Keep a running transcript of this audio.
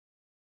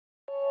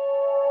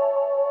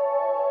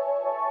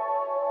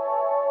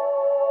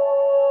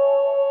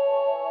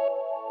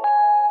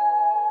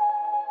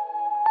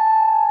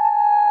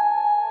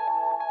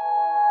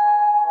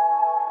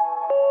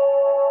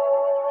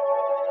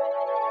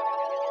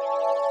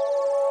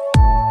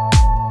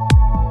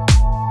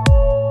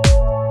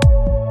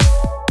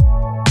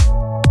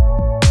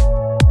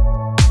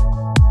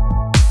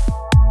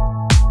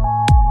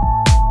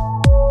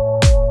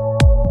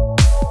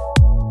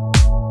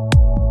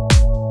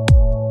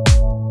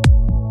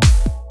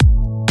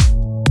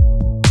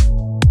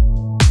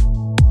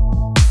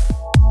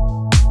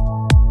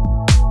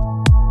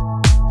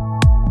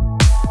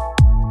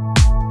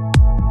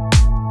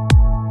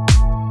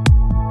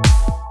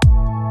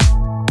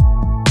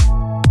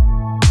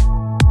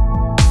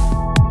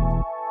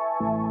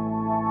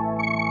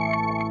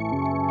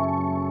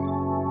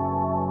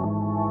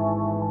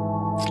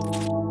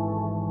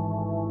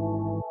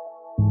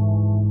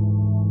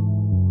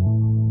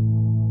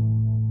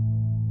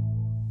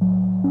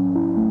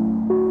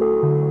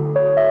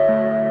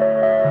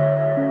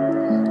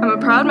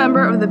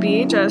member of the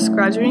BHS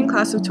graduating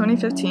class of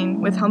 2015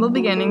 with humble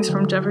beginnings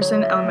from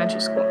Jefferson Elementary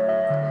School.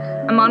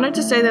 I'm honored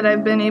to say that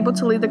I've been able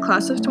to lead the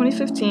class of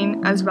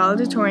 2015 as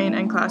valedictorian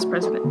and class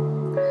president.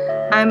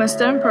 I am a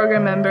STEM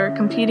program member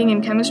competing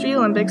in Chemistry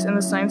Olympics and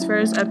the Science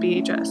Fairs at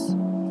BHS.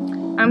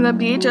 I'm the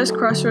BHS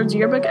Crossroads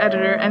yearbook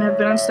editor and have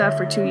been on staff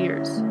for 2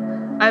 years.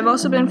 I've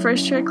also been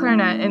first chair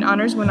clarinet in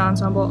honors wind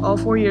ensemble all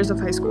 4 years of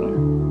high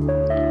school.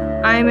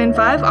 I am in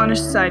 5 honor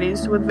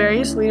societies with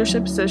various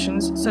leadership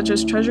positions such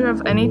as treasurer of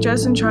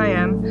NHS and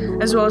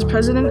Tri-Am, as well as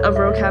president of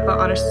Rho Kappa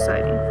Honor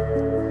Society.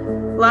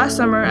 Last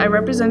summer, I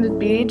represented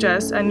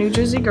BHS at New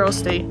Jersey Girls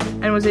State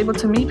and was able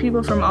to meet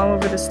people from all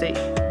over the state.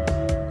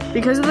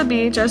 Because of the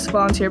BHS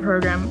volunteer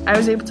program, I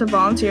was able to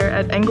volunteer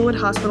at Englewood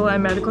Hospital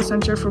and Medical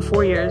Center for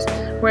 4 years,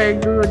 where I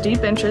grew a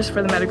deep interest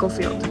for the medical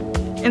field.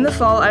 In the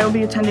fall, I will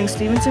be attending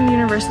Stevenson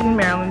University in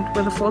Maryland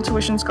with a full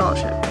tuition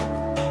scholarship.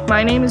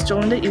 My name is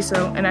Jolinda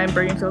Iso, and I am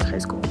Bergenfield High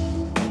School.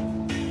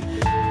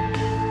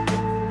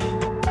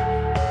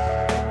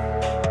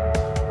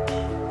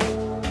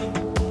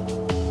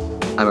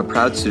 I'm a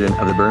proud student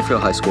of the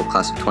Bergenfield High School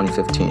class of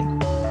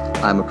 2015.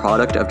 I'm a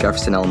product of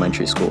Jefferson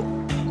Elementary School.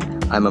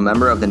 I'm a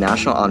member of the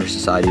National Honor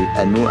Society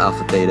and Mu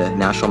Alpha Theta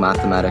National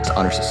Mathematics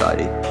Honor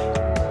Society.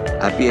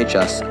 At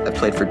BHS, I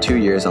played for 2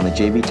 years on the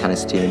JV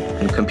tennis team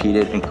and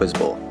competed in Quiz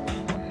Bowl.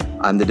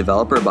 I'm the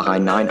developer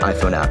behind 9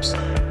 iPhone apps,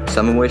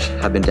 some of which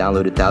have been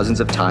downloaded thousands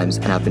of times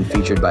and have been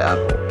featured by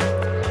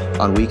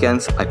Apple. On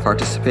weekends, I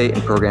participate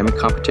in programming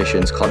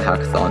competitions called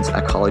hackathons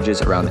at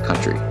colleges around the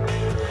country.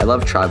 I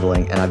love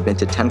traveling, and I've been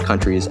to 10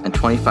 countries and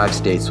 25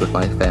 states with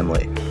my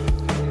family.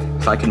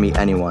 If I could meet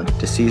anyone,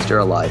 deceased or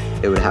alive,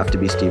 it would have to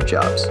be Steve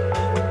Jobs.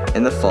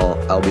 In the fall,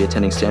 I'll be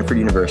attending Stanford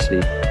University,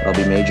 and I'll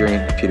be majoring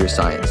in computer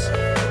science.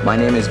 My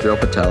name is Viral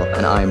Patel,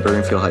 and I am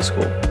Bergenfield High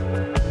School.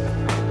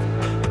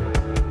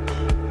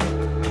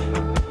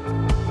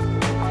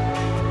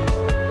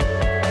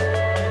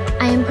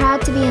 I am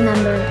proud to be a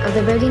member of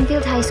the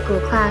Bergenfield High School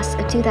class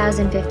of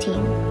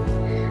 2015.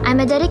 I'm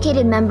a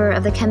dedicated member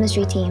of the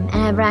chemistry team and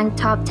have ranked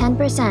top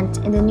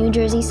 10% in the New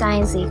Jersey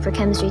Science League for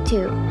Chemistry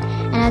 2,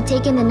 and have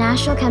taken the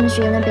National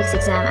Chemistry Olympics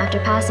exam after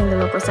passing the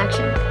local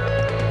section.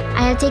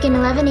 I have taken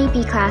 11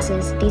 AP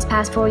classes these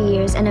past 4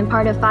 years and am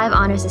part of 5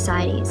 honor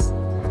societies.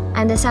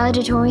 I'm the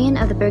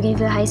salutatorian of the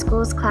Bergenfield High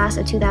School's class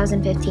of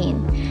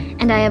 2015,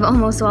 and I have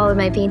almost swallowed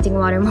my painting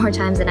water more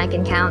times than I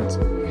can count.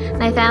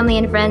 My family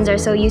and friends are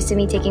so used to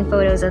me taking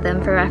photos of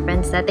them for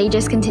reference that they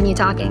just continue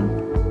talking.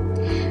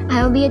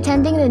 I will be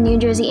attending the New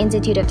Jersey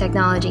Institute of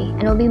Technology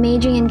and will be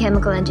majoring in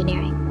chemical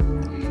engineering.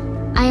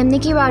 I am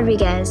Nikki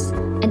Rodriguez,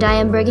 and I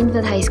am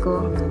Bergenfield High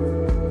School.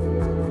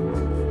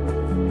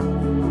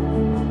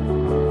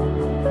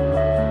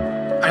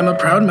 I'm a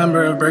proud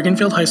member of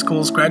Bergenfield High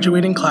School's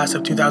graduating class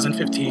of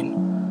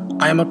 2015.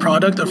 I am a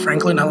product of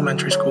Franklin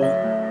Elementary School.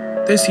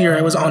 This year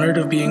I was honored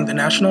of being the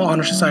National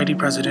Honor Society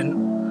President.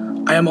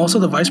 I am also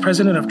the Vice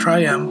President of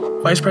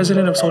Tri-Am, Vice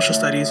President of Social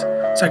Studies,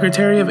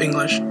 Secretary of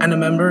English, and a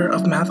member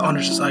of Math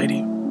Honor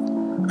Society.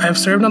 I have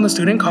served on the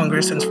Student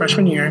Congress since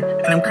freshman year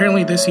and am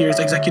currently this year's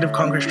Executive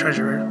Congress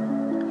Treasurer.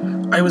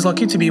 I was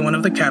lucky to be one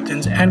of the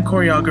captains and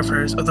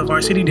choreographers of the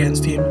varsity dance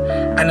team,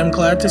 and I'm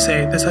glad to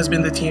say this has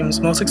been the team's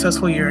most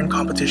successful year in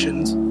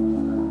competitions.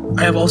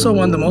 I have also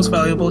won the Most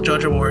Valuable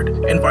Judge Award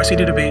in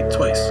Varsity Debate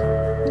twice.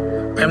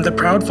 I am the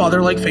proud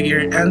father-like figure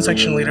and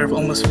section leader of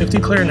almost 50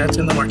 clarinets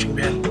in the marching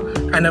band,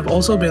 and have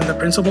also been the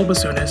principal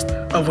bassoonist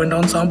of wind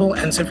ensemble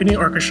and symphony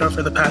orchestra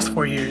for the past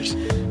 4 years.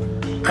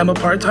 I'm a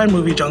part-time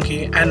movie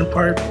junkie and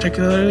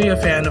particularly a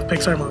fan of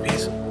Pixar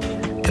movies.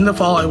 In the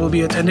fall, I will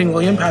be attending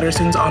William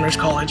Patterson's Honors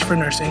College for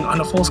Nursing on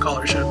a full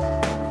scholarship.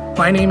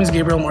 My name is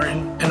Gabriel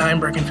Morton, and I am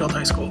Bergenfield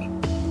High School.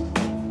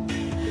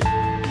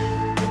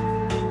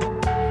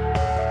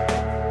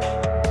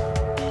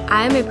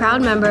 I am a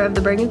proud member of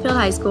the Bergenfield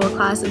High School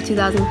class of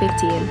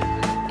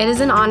 2015. It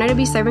is an honor to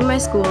be serving my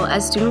school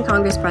as Student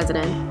Congress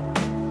President.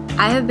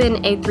 I have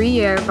been a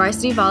 3-year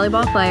varsity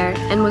volleyball player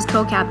and was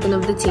co-captain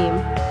of the team.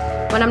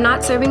 When I'm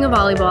not serving a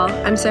volleyball,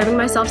 I'm serving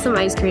myself some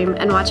ice cream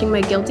and watching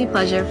my guilty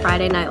pleasure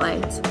Friday Night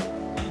Lights.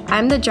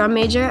 I'm the drum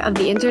major of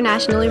the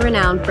internationally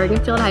renowned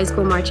Bergenfield High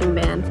School Marching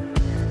Band.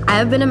 I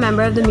have been a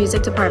member of the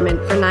music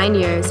department for 9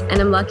 years and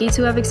am lucky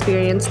to have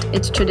experienced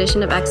its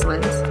tradition of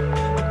excellence.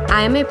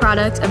 I am a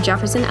product of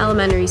Jefferson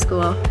Elementary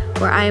School,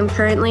 where I am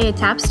currently a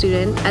TAP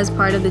student as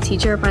part of the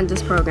Teacher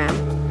Apprentice Program.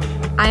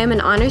 I am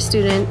an honors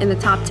student in the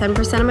top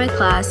 10% of my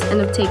class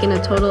and have taken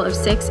a total of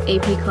 6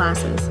 AP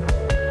classes.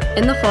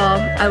 In the fall,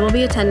 I will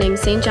be attending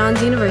St.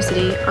 John's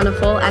University on a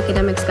full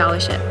academic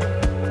scholarship.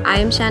 I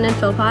am Shannon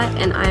Philpott,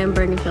 and I am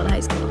Bergenfield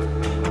High School.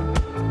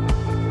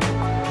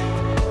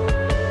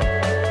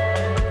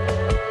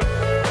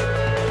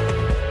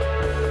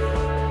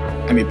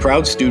 I'm a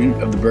proud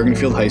student of the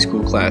Bergenfield High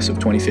School class of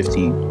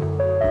 2015.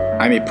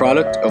 I'm a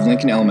product of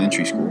Lincoln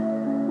Elementary School.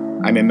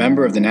 I'm a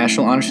member of the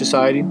National Honor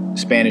Society,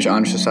 Spanish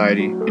Honor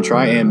Society, and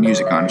Tri-Am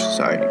Music Honor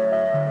Society.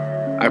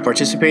 I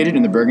participated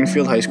in the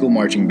Bergenfield High School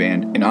Marching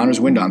Band and Honors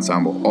Wind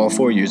Ensemble all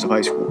 4 years of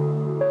high school.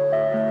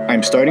 I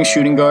am starting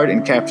shooting guard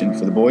and captain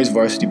for the boys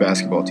varsity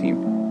basketball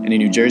team. and a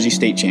New Jersey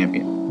state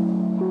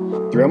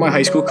champion. Throughout my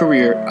high school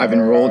career, I've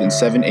enrolled in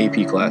 7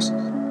 AP classes.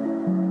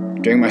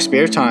 During my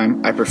spare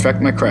time, I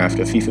perfect my craft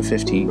of FIFA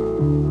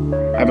 15.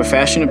 I have a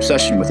fashion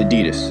obsession with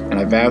Adidas, and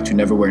I vow to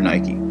never wear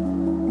Nike.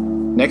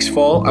 Next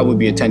fall, I will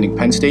be attending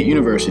Penn State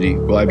University,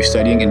 where I'll be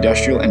studying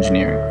industrial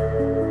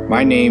engineering.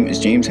 My name is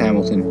James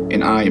Hamilton,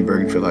 and I am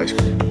Bergenfield High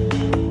School.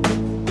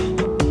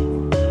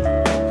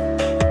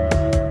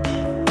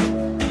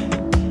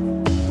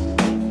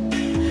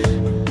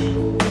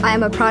 I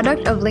am a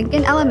product of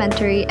Lincoln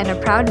Elementary and a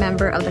proud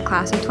member of the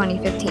class of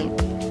 2015.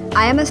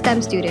 I am a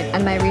STEM student,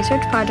 and my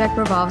research project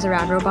revolves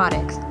around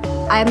robotics.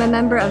 I am a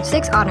member of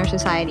 6 honor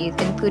societies,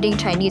 including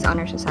Chinese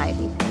Honor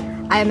Society.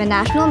 I am a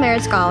National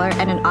Merit Scholar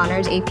and an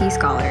Honors AP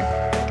Scholar.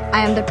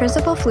 I am the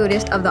principal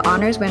flutist of the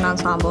Honors Wind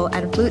Ensemble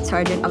and flute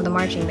sergeant of the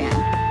marching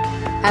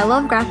band. I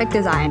love graphic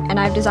design, and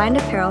I've designed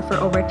apparel for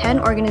over 10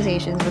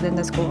 organizations within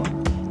the school.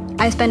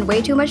 I spend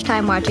way too much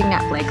time watching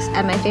Netflix,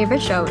 and my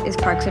favorite show is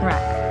Parks and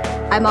Rec.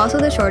 I'm also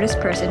the shortest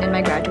person in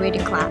my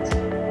graduating class.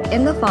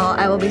 In the fall,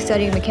 I will be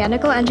studying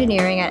mechanical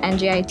engineering at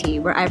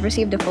NJIT, where I've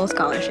received a full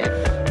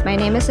scholarship. My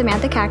name is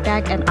Samantha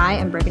Kakdak, and I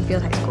am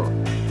Bergenfield High School.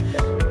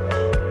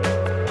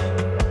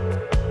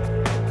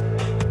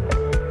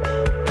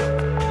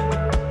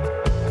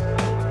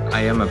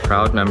 I am a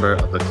proud member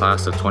of the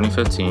class of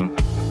 2015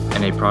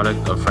 and a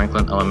product of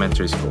Franklin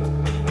Elementary School.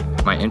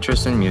 My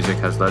interest in music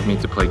has led me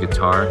to play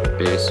guitar,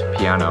 bass,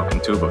 piano,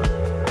 and tuba.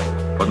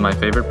 But my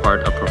favorite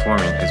part of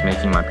performing is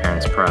making my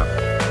parents proud.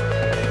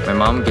 My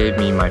mom gave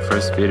me my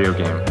first video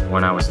game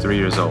when I was 3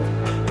 years old,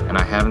 and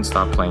I haven't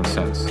stopped playing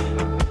since.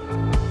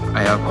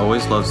 I have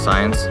always loved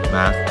science,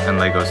 math, and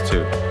Legos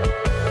too.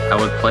 I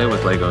would play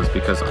with Legos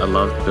because I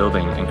loved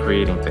building and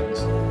creating things,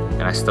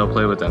 and I still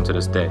play with them to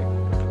this day.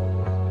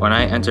 When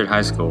I entered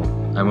high school,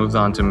 I moved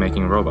on to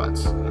making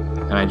robots,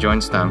 and I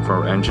joined STEM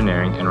for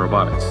engineering and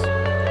robotics.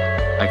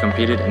 I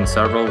competed in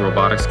several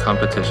robotics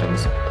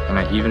competitions, and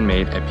I even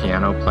made a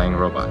piano-playing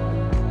robot.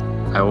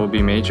 I will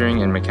be majoring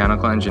in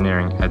mechanical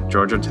engineering at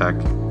Georgia Tech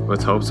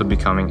with hopes of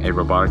becoming a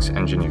robotics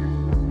engineer.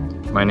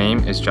 My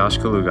name is Josh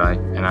Kalugai,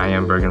 and I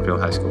am Bergenfield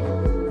High School.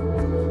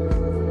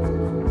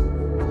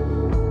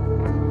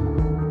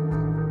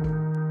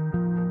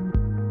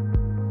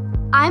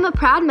 I am a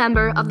proud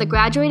member of the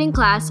graduating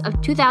class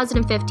of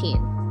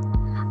 2015.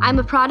 I'm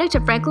a product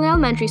of Franklin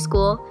Elementary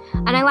School,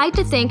 and I like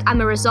to think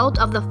I'm a result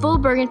of the full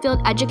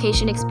Bergenfield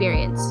education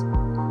experience.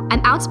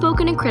 I'm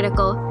outspoken and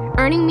critical,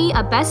 earning me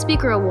a Best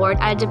Speaker Award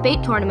at a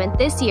debate tournament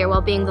this year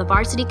while being the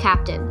varsity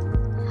captain.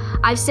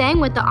 I've sang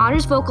with the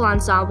Honors Vocal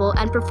Ensemble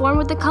and performed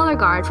with the Color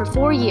Guard for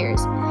 4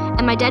 years,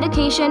 and my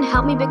dedication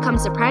helped me become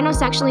soprano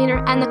section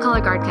leader and the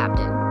Color Guard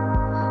captain.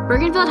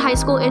 Bergenfield High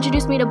School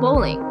introduced me to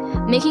bowling,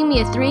 making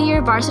me a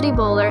 3-year varsity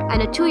bowler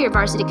and a 2-year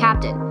varsity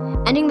captain,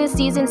 ending this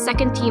season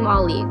second team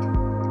All-League.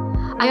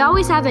 I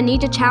always have a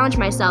need to challenge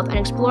myself and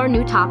explore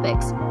new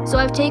topics, so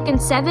I've taken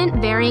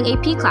 7 varying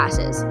AP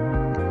classes.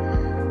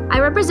 I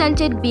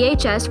represented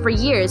BHS for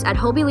years at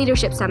Hobie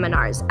Leadership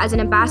Seminars as an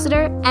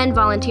ambassador and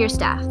volunteer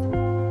staff.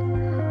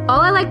 All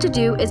I like to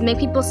do is make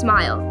people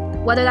smile,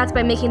 whether that's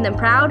by making them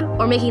proud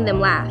or making them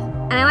laugh,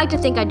 and I like to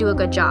think I do a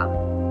good job.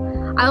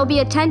 I will be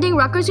attending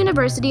Rutgers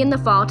University in the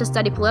fall to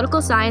study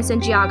political science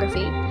and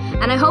geography,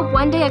 and I hope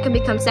one day I can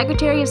become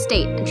Secretary of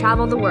State and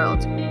travel the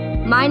world.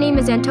 My name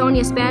is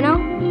Antonia Spano,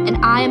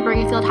 and I am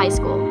Bergenfield High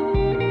School.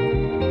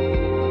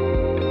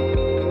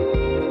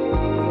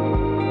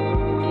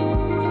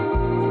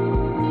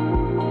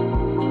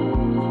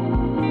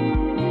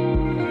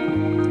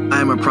 I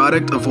am a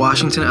product of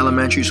Washington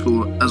Elementary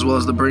School, as well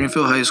as the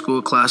Bergenfield High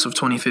School class of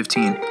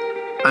 2015.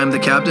 I am the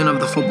captain of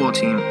the football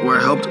team, where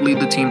I helped lead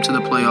the team to the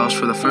playoffs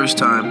for the first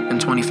time in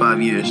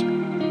 25 years.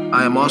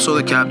 I am also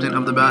the captain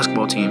of the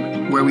basketball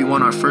team, where we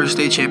won our first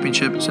state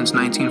championship since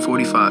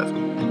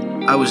 1945.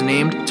 I was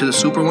named to the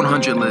Super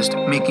 100 list,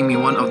 making me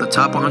one of the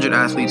top 100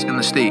 athletes in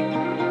the state.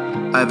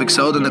 I have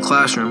excelled in the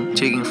classroom,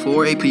 taking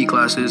 4 AP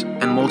classes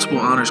and multiple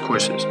honors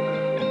courses.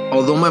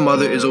 Although my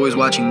mother is always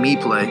watching me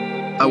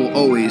play, I will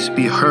always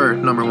be her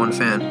 #1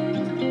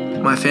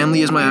 fan. My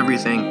family is my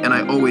everything, and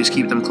I always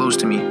keep them close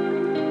to me.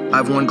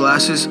 I've worn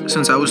glasses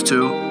since I was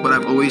 2, but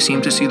I've always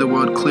seemed to see the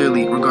world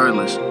clearly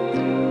regardless.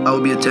 I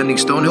will be attending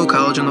Stonehill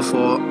College in the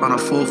fall on a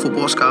full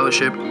football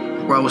scholarship,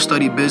 where I will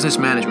study business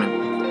management.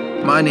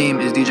 My name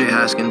is DJ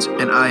Haskins,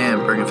 and I am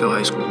Bergenfield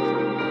High School.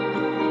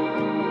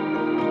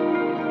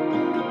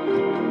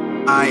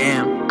 I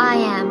am. I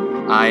am.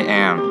 I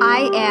am. I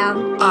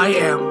am. I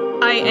am.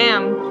 I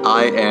am.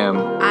 I am.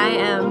 I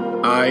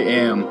am. I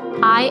am.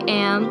 I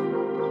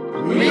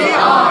am. We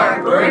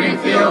are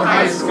Bergenfield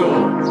High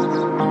School.